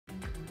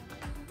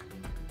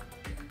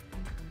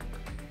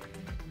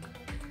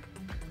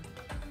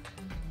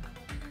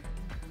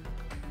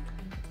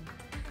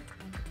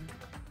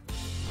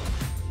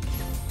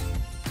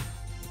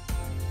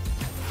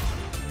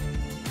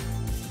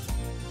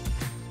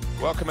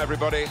Welcome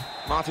everybody.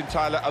 Martin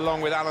Tyler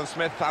along with Alan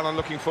Smith. Alan,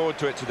 looking forward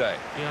to it today.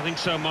 Yeah, I think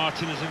so,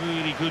 Martin. There's a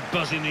really good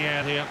buzz in the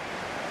air here.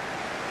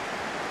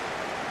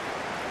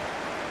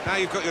 Now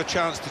you've got your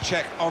chance to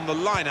check on the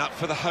lineup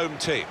for the home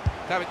team.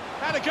 David,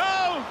 had a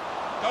goal!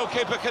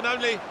 Goalkeeper can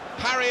only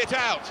parry it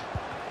out.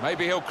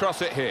 Maybe he'll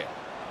cross it here.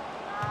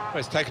 Well,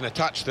 he's taken a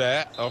touch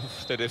there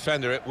off the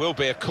defender. It will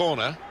be a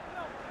corner.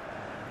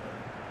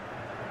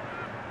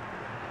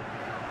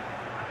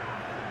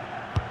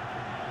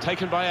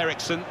 Taken by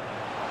Eriksson.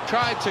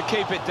 Tried to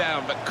keep it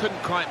down, but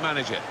couldn't quite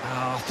manage it.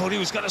 Oh, I thought he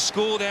was going to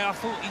score there. I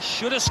thought he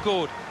should have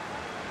scored.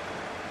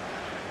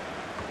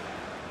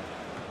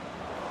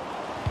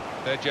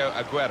 Sergio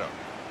Aguero.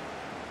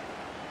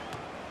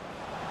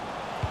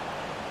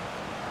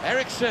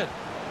 Eriksson.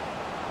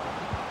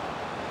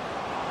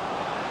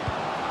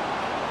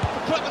 To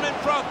put them in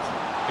front.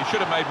 He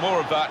should have made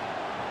more of that.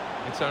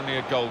 It's only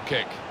a goal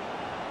kick.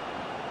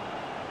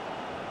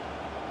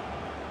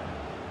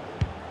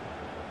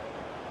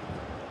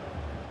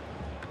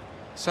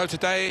 So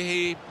today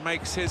he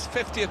makes his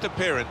 50th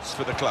appearance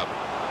for the club.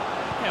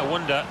 Yeah, I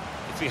wonder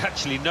if he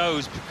actually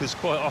knows, because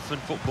quite often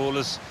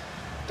footballers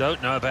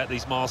don't know about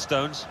these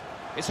milestones.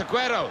 It's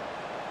Aguero.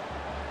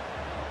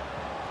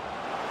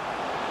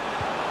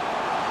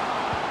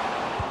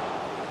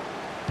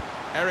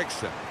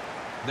 Eriksson.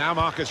 Now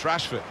Marcus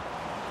Rashford.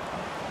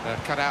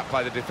 Cut out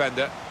by the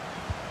defender.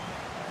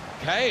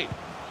 Kane.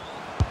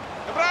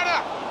 De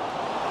Bruyne.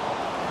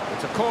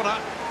 It's a corner.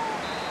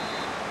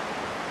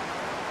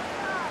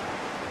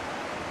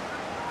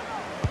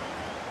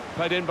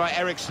 Played in by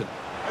Eriksson.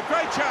 A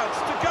great chance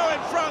to go in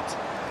front.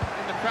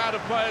 In the crowd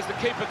of players, the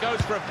keeper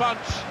goes for a punch.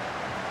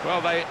 Well,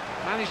 they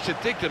managed to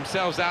dig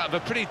themselves out of a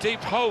pretty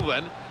deep hole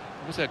then.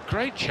 It was a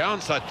great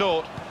chance, I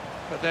thought,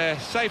 but they're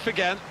safe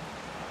again.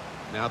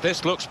 Now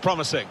this looks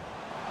promising.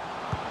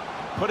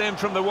 Put in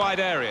from the wide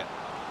area.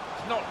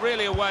 It's not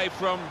really away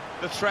from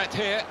the threat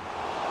here.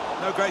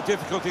 No great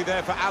difficulty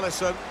there for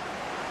Alisson.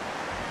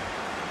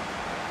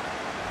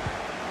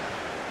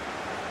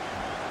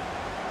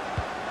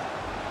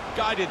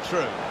 Guided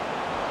through.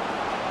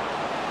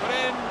 Put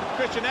in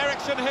Christian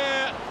Eriksen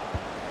here.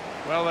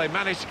 Well, they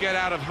managed to get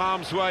out of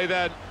harm's way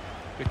then,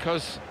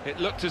 because it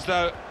looked as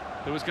though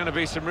there was going to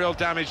be some real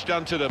damage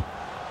done to them.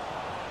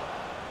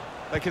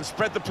 They can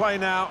spread the play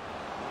now.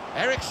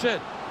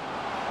 Eriksson.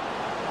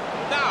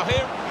 Now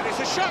here, and it's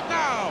a shot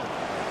now.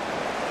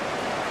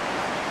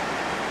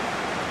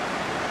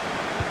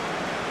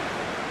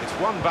 It's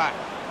one back.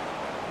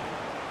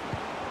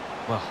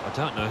 Well, I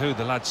don't know who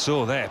the lad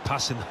saw there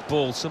passing the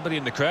ball. Somebody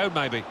in the crowd,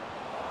 maybe.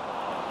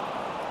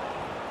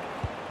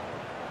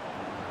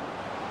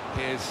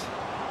 Here's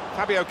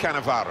Fabio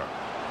Cannavaro.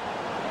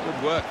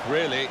 Good work,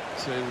 really,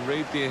 to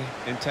read the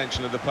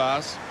intention of the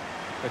pass.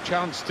 A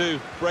chance to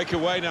break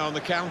away now on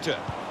the counter.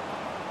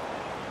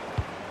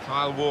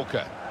 Kyle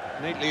Walker,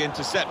 neatly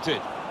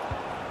intercepted.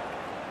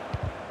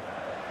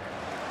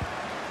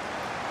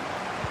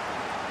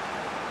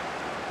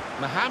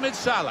 Mohamed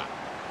Salah.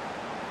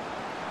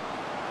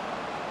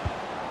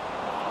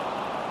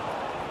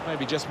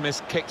 Maybe just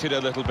kicked it a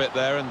little bit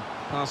there, and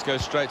pass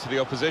goes straight to the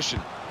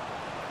opposition.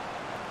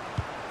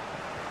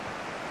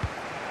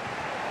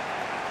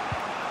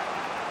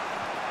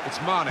 It's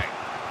Mane.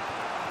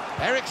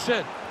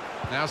 Eriksson.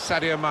 Now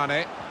Sadio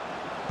Mane.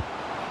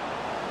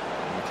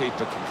 And the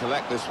keeper can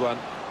collect this one.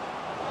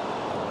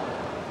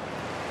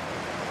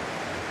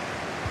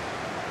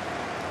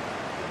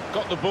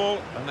 Got the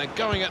ball, and they're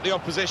going at the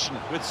opposition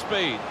with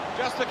speed.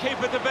 Just the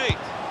keeper to beat.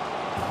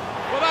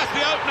 Well, that's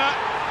the opener.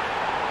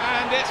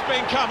 And it's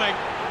been coming.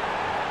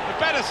 The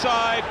better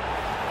side,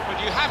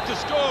 but you have to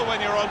score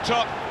when you're on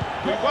top.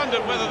 We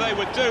wondered whether they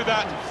would do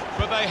that,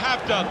 but they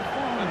have done,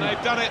 and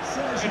they've done it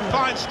in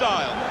fine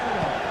style.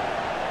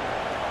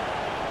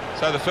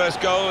 So the first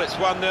goal, it's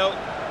 1-0.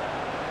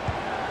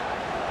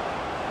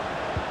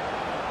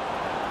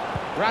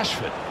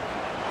 Rashford.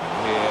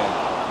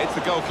 Here, it's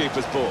the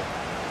goalkeeper's ball.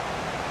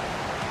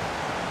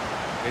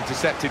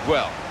 Intercepted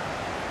well.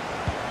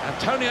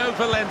 Antonio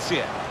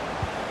Valencia.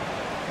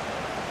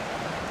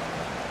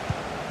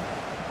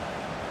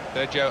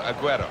 Sergio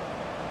Aguero.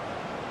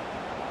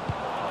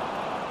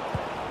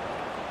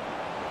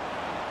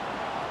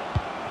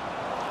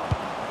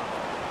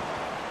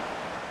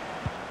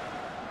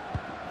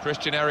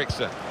 Christian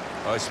Eriksen.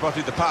 Oh, he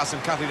spotted the pass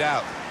and cut it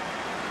out.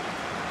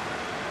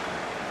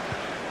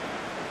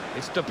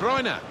 It's De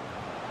Bruyne.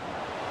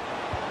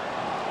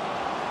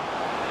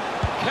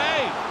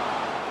 Kane.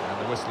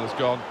 And the whistle has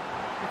gone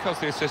because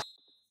the assist.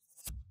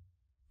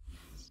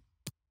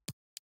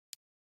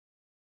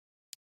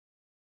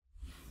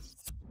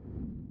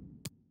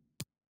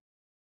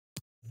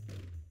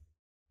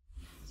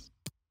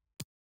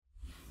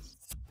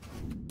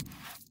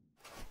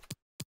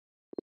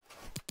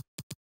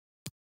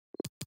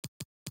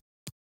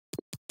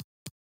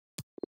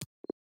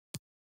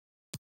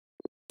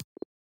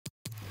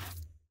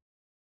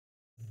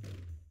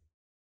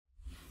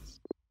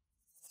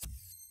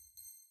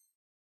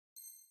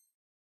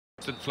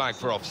 Flag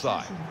for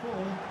offside.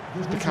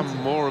 It's become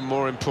more and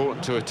more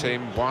important to a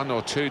team, one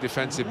or two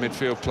defensive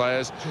midfield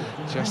players,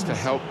 just to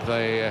help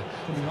the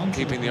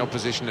keeping the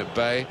opposition at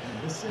bay.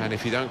 And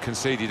if you don't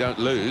concede, you don't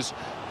lose.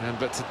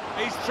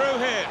 He's through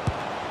here.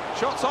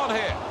 Shots on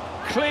here.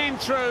 Clean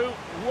through,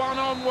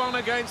 one-on-one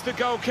against the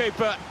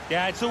goalkeeper.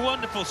 Yeah, it's a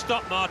wonderful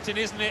stop, Martin,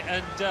 isn't it?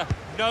 And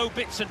no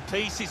bits and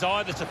pieces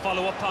either to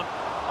follow up on.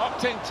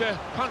 Opting to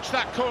punch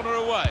that corner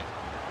away.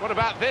 What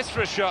about this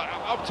for a shot?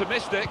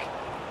 Optimistic.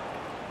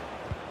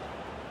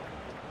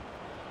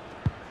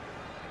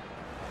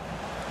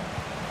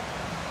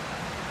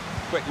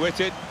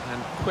 Quick-witted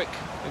and quick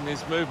in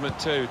his movement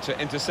too to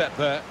intercept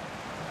there.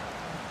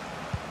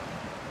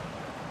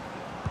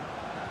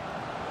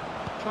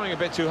 Trying a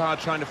bit too hard,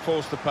 trying to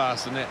force the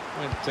pass, and it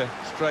went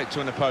straight to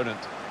an opponent.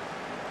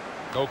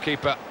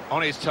 Goalkeeper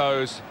on his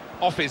toes,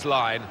 off his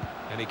line,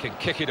 and he can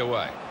kick it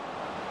away.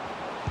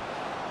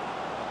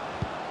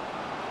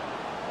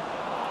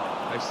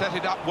 They've set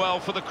it up well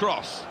for the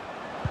cross.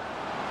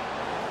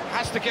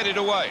 Has to get it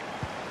away.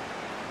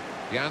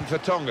 Jan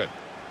Vertonghen.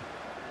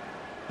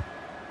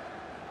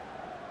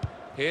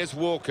 Here's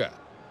Walker.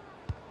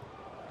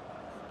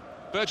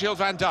 Virgil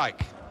van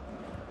Dijk.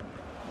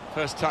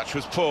 First touch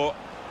was poor.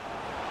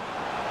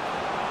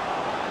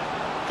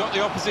 Got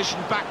the opposition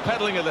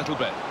backpedaling a little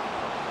bit.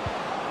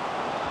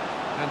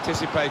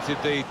 Anticipated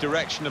the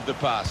direction of the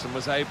pass and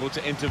was able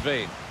to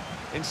intervene.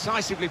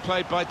 Incisively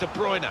played by De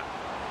Bruyne.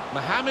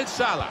 Mohamed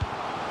Salah.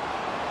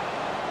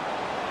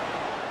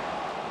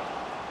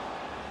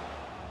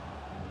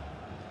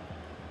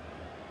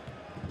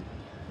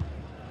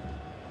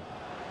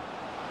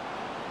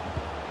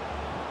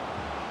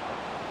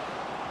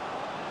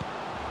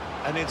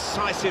 An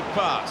incisive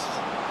pass.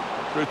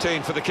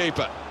 Routine for the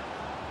keeper.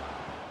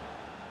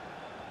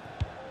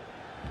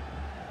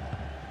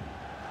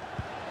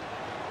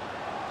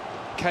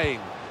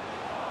 Kane.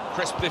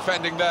 Crisp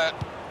defending there.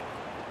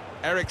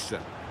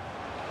 Eriksen.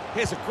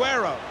 Here's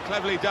Aguero.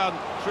 Cleverly done.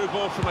 Through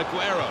ball from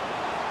Aguero.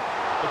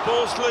 The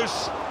ball's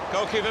loose.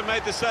 Goalkeeper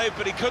made the save,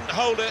 but he couldn't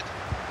hold it.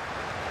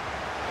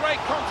 Great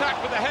contact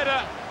with the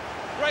header.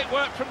 Great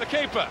work from the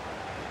keeper.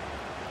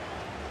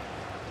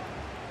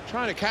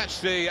 Trying to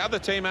catch the other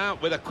team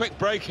out with a quick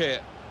break here.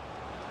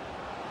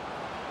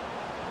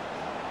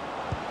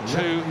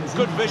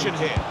 Good vision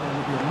here.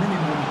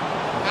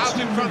 Out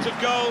in front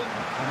of goal.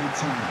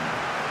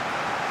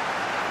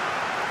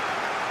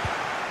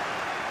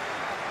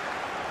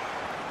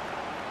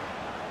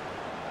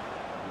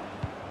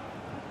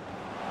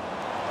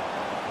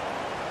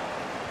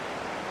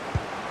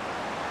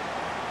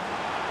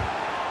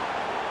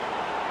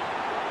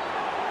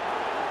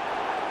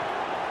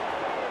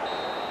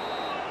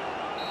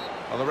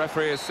 Well, the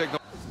referee has signalled.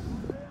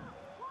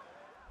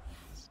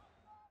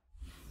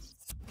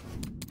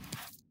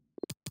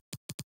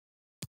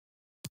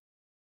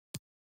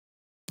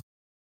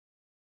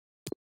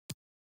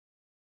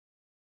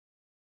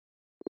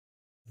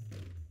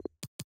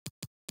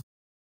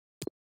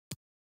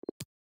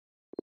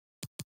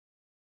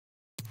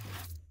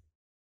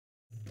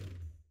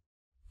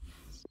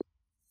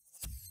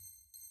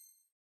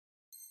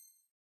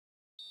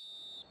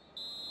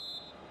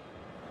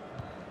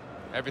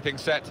 Everything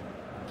set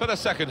for the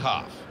second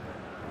half.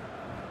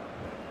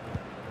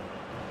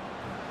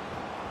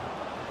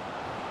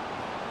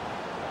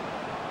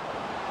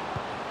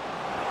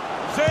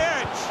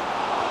 Ziyech!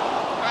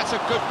 That's a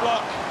good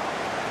block.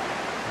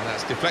 And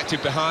that's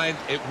deflected behind.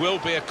 It will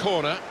be a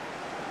corner.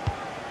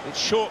 It's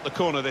short, the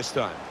corner this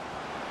time.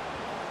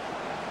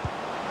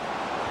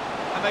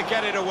 And they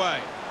get it away.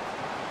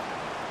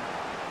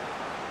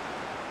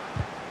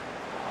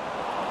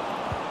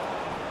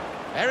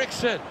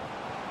 Eriksen.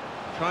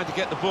 Trying to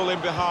get the ball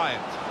in behind.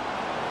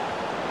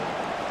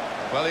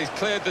 Well, he's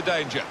cleared the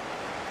danger.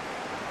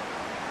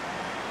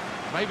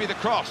 Maybe the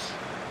cross.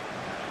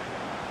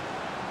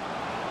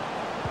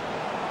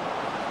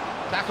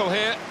 Tackle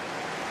here.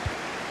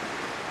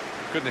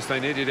 Goodness, they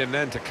needed him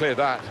then to clear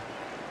that.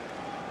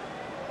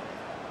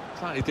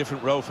 Slightly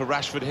different role for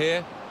Rashford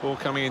here. Ball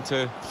coming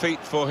into feet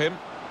for him.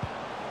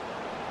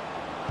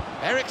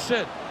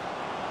 Eriksen.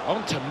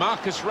 On to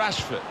Marcus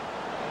Rashford.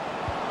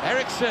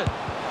 Eriksen.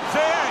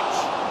 Ziyech!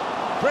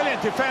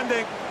 Brilliant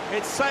defending.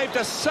 It saved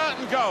a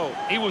certain goal.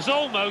 He was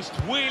almost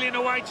wheeling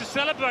away to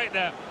celebrate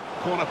there.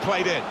 Corner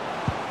played in.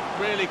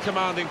 Really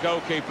commanding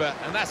goalkeeper,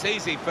 and that's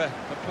easy for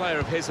a player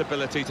of his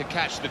ability to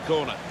catch the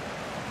corner.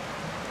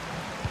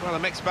 Well, a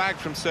mixed bag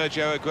from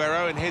Sergio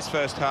Aguero in his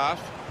first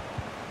half.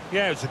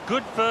 Yeah, it was a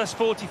good first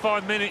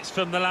 45 minutes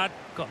from the lad.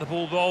 Got the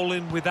ball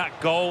rolling with that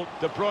goal.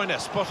 De Bruyne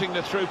spotting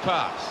the through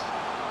pass.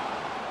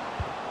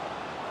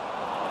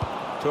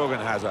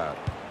 Torgan Hazard.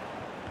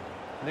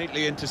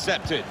 Neatly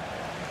intercepted.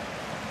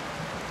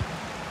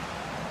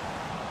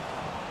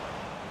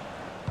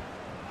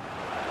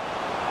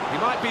 He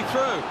might be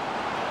through.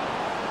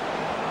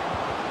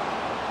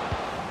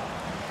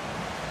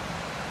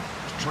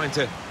 Just trying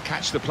to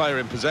catch the player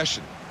in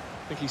possession.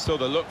 I think he saw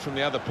the look from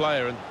the other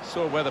player and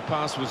saw where the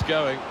pass was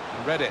going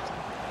and read it.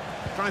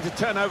 Trying to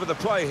turn over the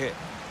play here.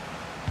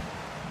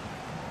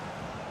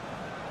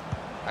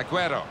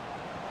 Aguero.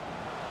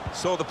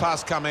 Saw the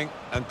pass coming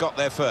and got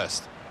there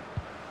first.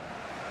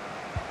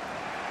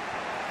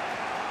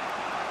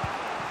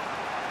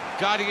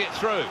 Guiding it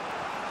through.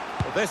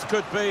 Well, this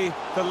could be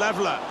the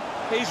leveller.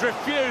 He's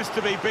refused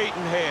to be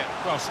beaten here.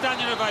 Well,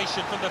 standing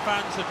ovation from the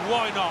fans, and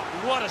why not?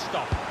 What a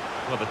stop.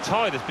 Well, the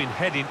tide has been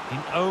heading in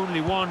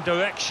only one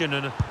direction,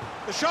 and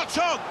The shot's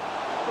on!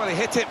 Well, he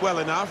hit it well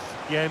enough.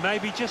 yeah,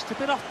 maybe just a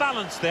bit off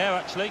balance there,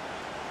 actually.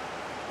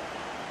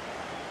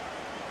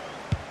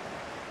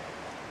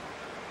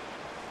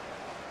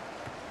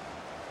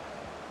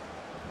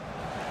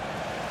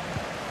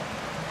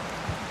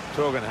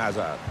 Torgan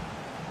Hazard.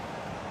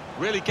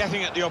 Really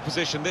getting at the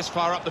opposition this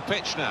far up the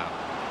pitch now.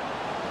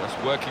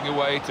 Just working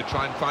away to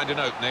try and find an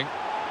opening.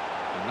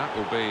 And that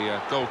will be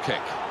a goal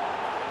kick.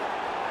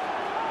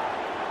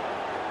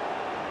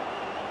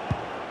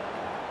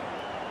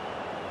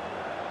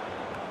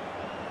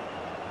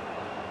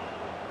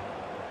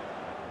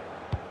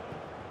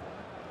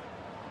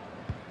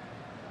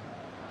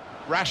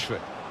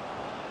 Rashford.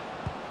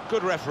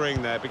 Good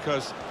refereeing there,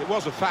 because it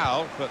was a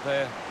foul, but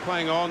they're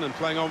playing on and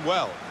playing on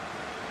well.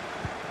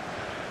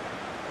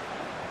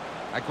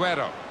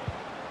 Aguero.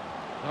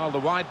 Well, the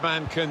wide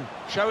man can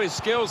show his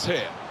skills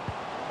here.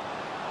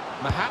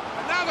 And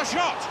now the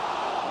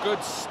shot!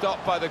 Good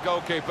stop by the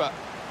goalkeeper.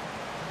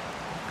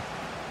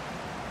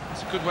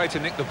 It's a good way to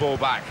nick the ball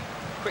back.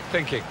 Quick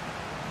thinking.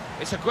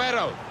 It's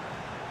Aguero.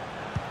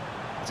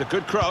 It's a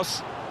good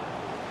cross.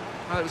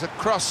 Well, it was a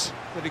cross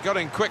that he got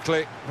in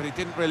quickly, but he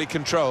didn't really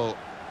control.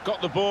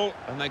 Got the ball,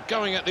 and they're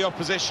going at the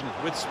opposition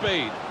with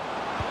speed.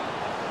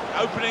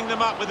 Opening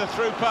them up with a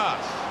through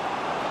pass.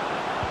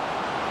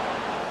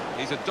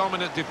 He's a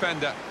dominant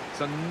defender.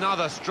 It's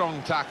another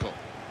strong tackle.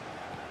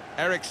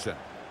 Eriksen.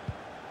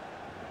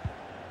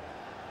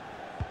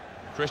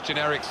 Christian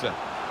Eriksen.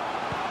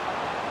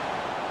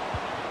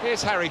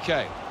 Here's Harry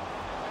Kane.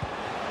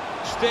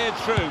 Steered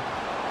through.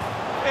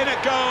 In a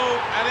goal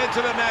and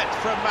into the net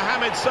from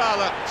Mohamed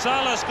Salah.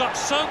 Salah's got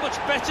so much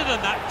better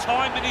than that,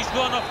 timing his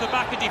run off the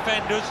back of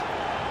defenders.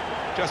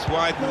 Just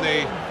widen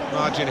the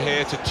margin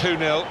here to 2-0.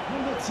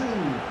 Number 2,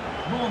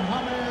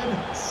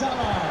 Mohamed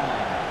Salah.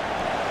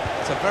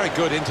 It's a very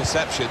good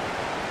interception.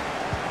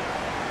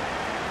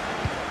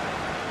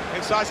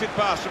 Incisive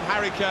pass from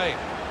Harry Kane.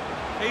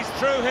 He's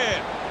through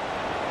here.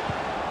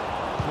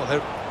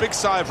 Well, a big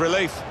sigh of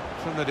relief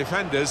from the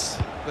defenders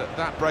that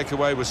that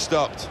breakaway was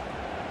stopped.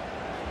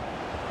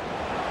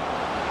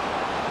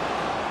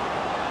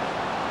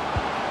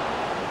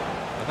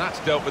 And that's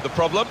dealt with the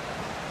problem.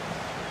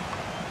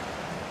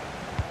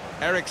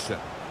 Eriksen.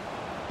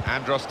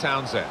 Andros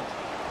Townsend.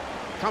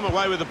 Come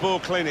away with the ball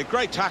cleanly.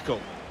 Great tackle.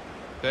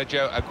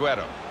 Sergio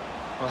Aguero.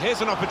 Well,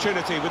 here's an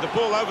opportunity with the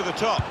ball over the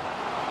top.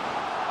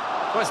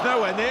 Well, it's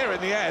nowhere near in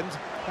the end,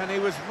 and he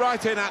was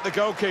right in at the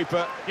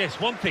goalkeeper. Yes,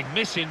 one thing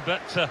missing,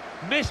 but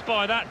missed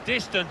by that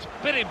distance.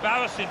 Bit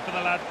embarrassing for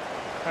the lad.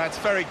 That's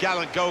very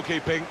gallant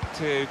goalkeeping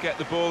to get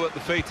the ball at the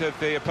feet of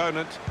the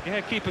opponent.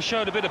 Yeah, keeper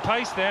showed a bit of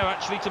pace there,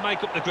 actually, to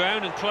make up the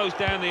ground and close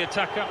down the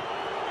attacker.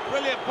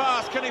 Brilliant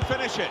pass. Can he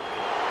finish it?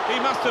 He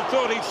must have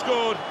thought he'd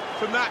scored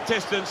from that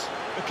distance.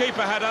 The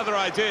keeper had other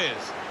ideas.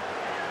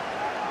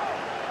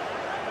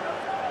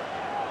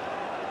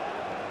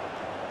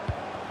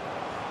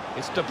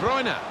 It's De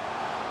Bruyne.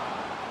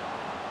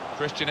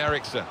 Christian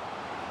Eriksen.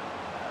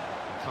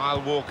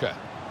 Kyle Walker.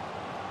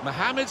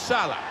 Mohamed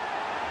Salah.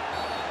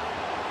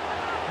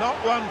 Not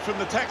one from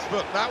the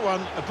textbook, that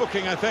one. A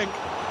booking, I think.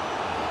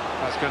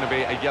 That's going to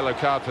be a yellow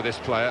card for this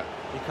player.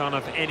 He can't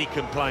have any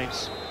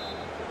complaints.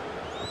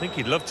 I think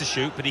he'd love to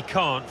shoot, but he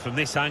can't from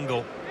this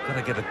angle. Got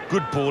to get a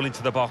good ball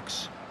into the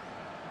box.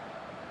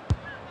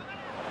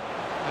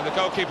 And the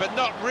goalkeeper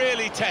not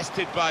really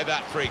tested by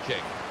that free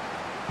kick.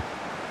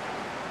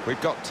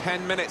 We've got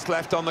 10 minutes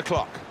left on the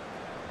clock.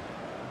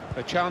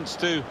 A chance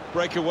to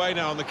break away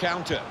now on the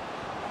counter.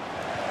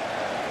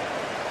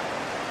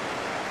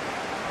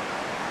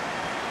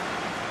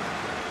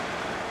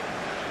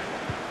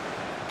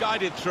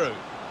 Guided through.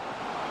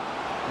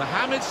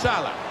 Mohamed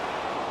Salah.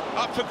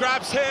 Up for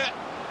grabs here.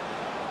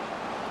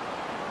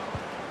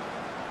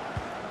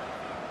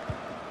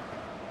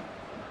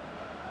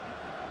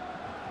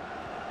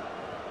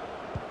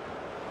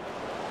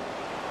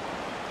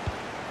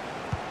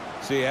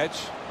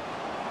 Ziyech.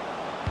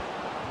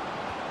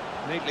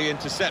 Neatly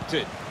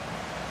intercepted.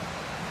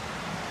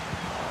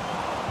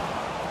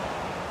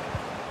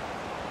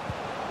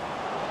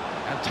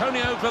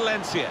 Antonio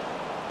Valencia.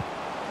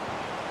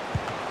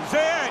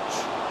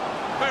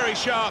 Ziyech! Very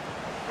sharp.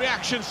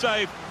 Reaction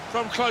save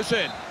from close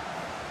in.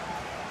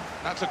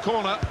 That's a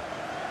corner.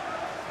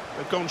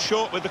 They've gone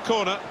short with the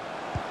corner.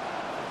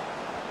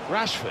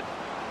 Rashford.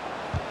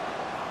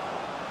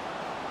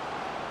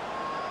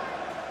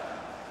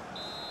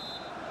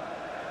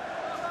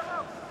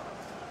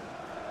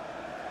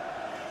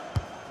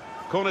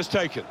 Corner's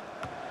taken.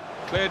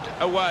 Cleared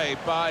away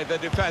by the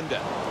defender.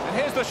 And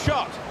here's the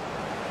shot.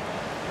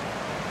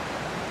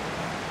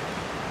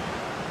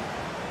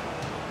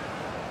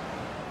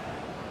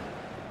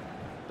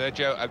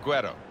 Sergio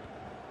Aguero.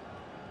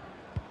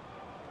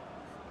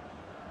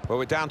 Well,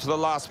 we're down to the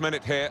last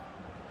minute here.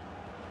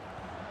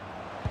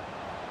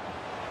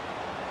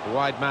 The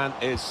wide man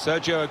is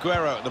Sergio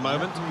Aguero at the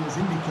moment.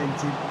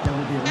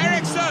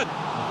 Eriksen!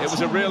 It was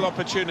a real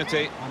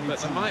opportunity, but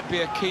there might be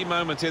a key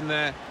moment in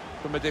there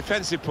from a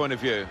defensive point of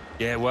view.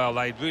 Yeah, well,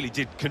 they really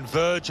did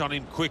converge on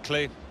him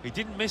quickly. He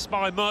didn't miss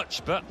by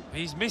much, but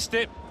he's missed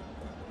it.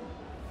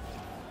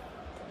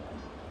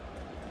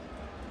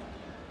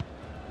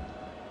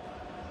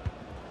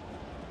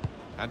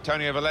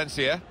 Antonio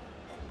Valencia.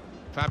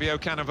 Fabio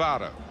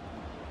Cannavaro.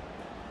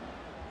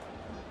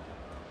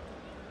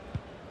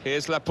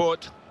 Here's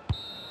Laporte.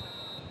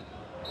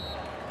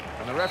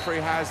 And the referee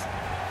has...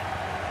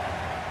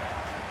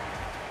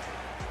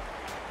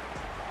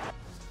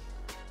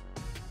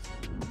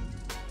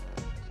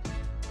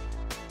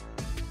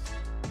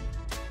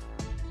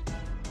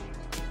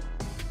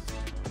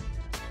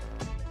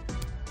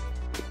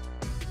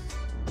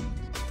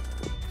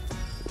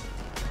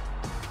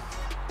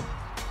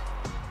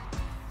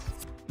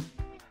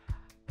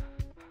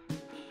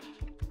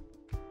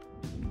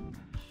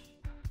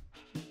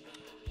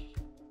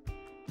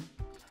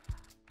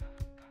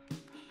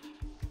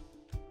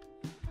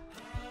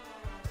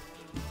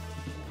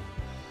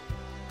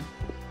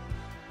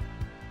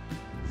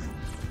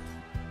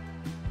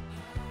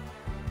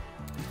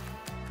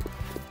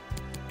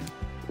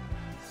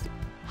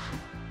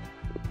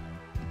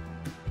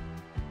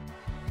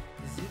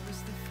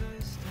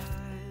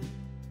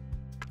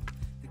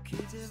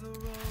 Kids ever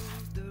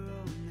wrote their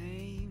own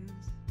names.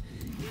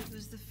 It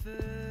was the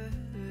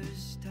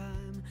first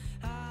time,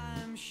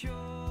 I'm sure.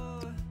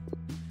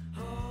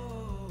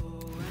 Oh,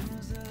 when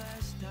was the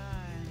last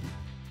time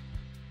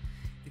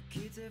the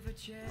kids ever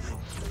checked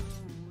their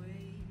own